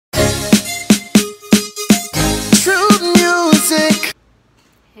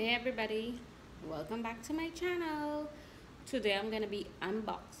Hey everybody, welcome back to my channel. Today I'm gonna be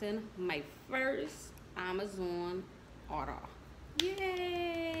unboxing my first Amazon order.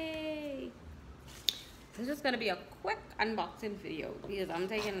 Yay! This is gonna be a quick unboxing video because I'm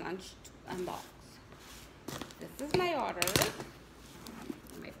taking lunch to unbox. This is my order,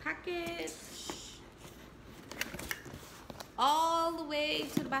 my package, all the way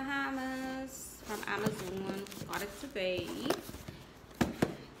to the Bahamas from Amazon. Got it today.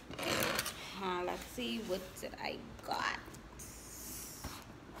 Let's see, what did I got?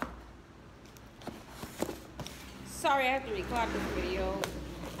 Sorry, I have to record this video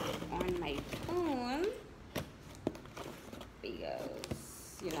on my phone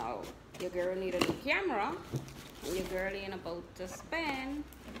because, you know, your girl need a new camera and your girl ain't about to spend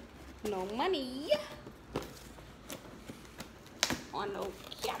no money on no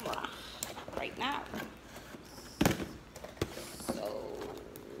camera right now. So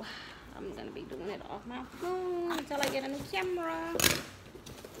I'm gonna be doing it off my phone until I get a new camera.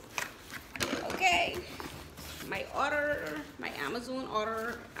 Okay, my order, my Amazon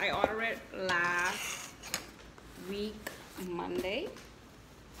order, I ordered it last week Monday.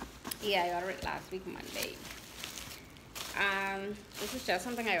 Yeah, I ordered it last week Monday. This is just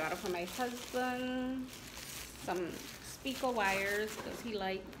something I ordered for my husband. Some speaker wires because he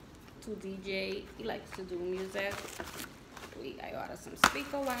likes to DJ. He likes to do music. I ordered some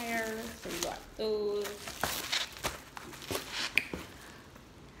speaker wires, so we got those.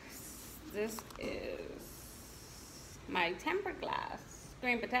 This is my tempered glass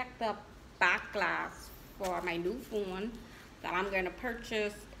screen protector back glass for my new phone that I'm going to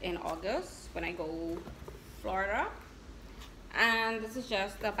purchase in August when I go Florida. And this is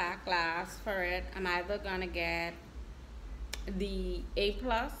just the back glass for it. I'm either going to get the A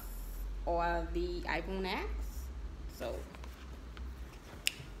Plus or the iPhone X. So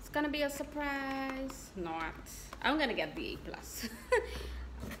gonna be a surprise. Not, I'm gonna get the A Plus.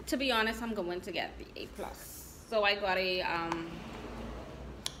 To be honest, I'm going to get the A Plus. So I got a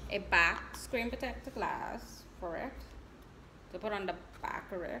back screen protector glass for it to put on the back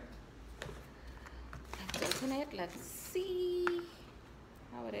of it. Let's open it. Let's see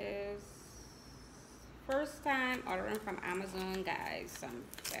how it is. First time ordering from Amazon, guys. I'm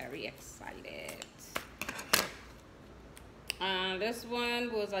very excited. This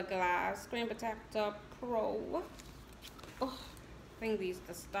one was a glass screen protector pro. Oh, I think these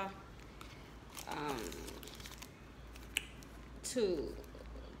the stuff to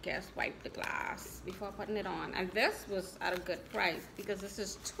wipe the glass before putting it on. And this was at a good price because this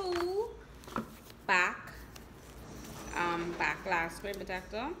is two back glass screen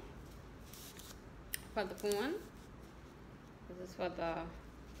protector for the phone. This is for the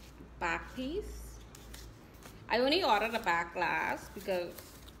back piece. I only ordered a back glass because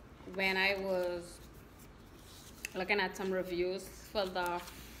when I was looking at some reviews for the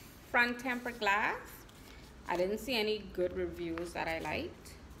front tempered glass, I didn't see any good reviews that I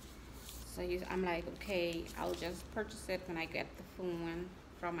liked. So I'm like, okay, I'll just purchase it when I get the phone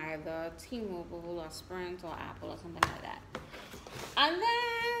from either T-Mobile or Sprint or Apple or something like that. And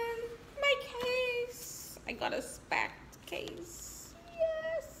then my case, I got a spec case.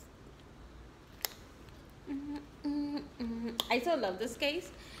 Yes. I so love this case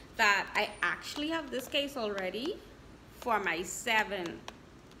that I actually have this case already for my 7.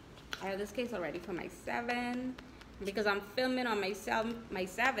 I have this case already for my 7 because I'm filming on my 7.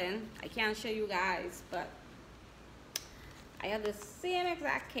 I can't show you guys, but I have the same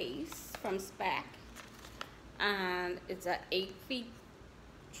exact case from Spec, and it's an 8-feet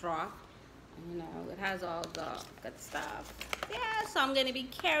drop. You know, it has all the good stuff. Yeah, so I'm gonna be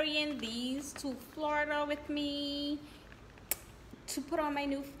carrying these to Florida with me to put on my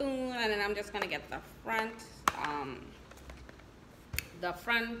new phone, and then I'm just gonna get the front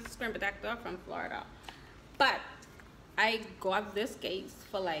screen protector from Florida. But I got this case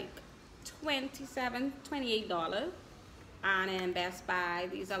for like $28, and in Best Buy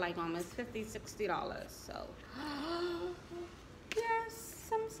these are like almost $50-$60. So yes,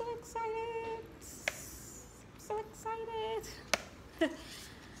 I'm so excited. So excited.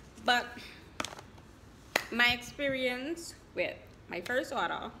 But my experience with my first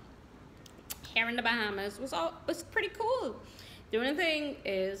order here in the Bahamas was pretty cool. The only thing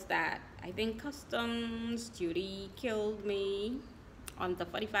is that I think customs duty killed me on the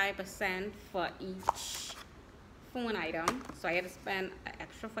 45% for each phone item. So I had to spend an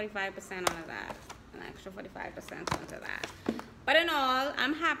extra 45% on that, an extra 45% onto that. But in all,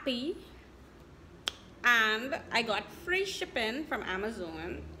 I'm happy. And I got free shipping from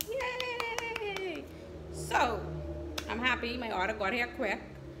Amazon. Yay! So I'm happy my order got here quick.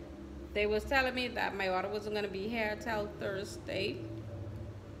 They was telling me that my order wasn't gonna be here till Thursday.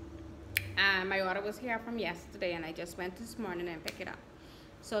 And my order was here from yesterday, and I just went this morning and picked it up.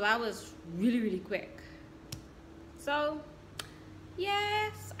 So that was really quick. So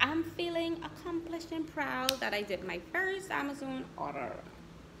yes, I'm feeling accomplished and proud that I did my first Amazon order.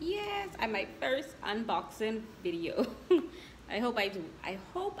 Yes, and my first unboxing video. I hope I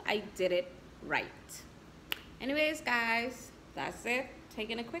did it right. Anyways, guys, that's it.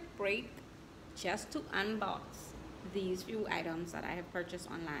 Taking a quick break just to unbox these few items that I have purchased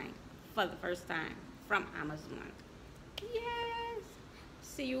online for the first time from Amazon. Yes.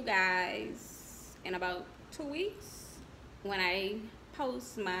 See you guys in about 2 weeks when I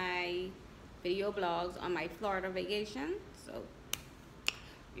post my video blogs on my Florida vacation. So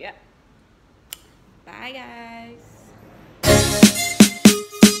yeah, bye guys.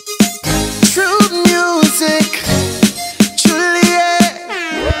 True music, Juliet,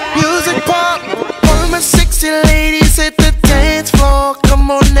 music pop. All my sexy ladies hit the dance floor.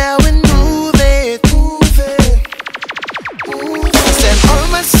 Come on now and move it, move it, move it. Said all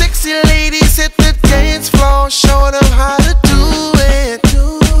my sexy ladies hit the dance floor. Show them how to do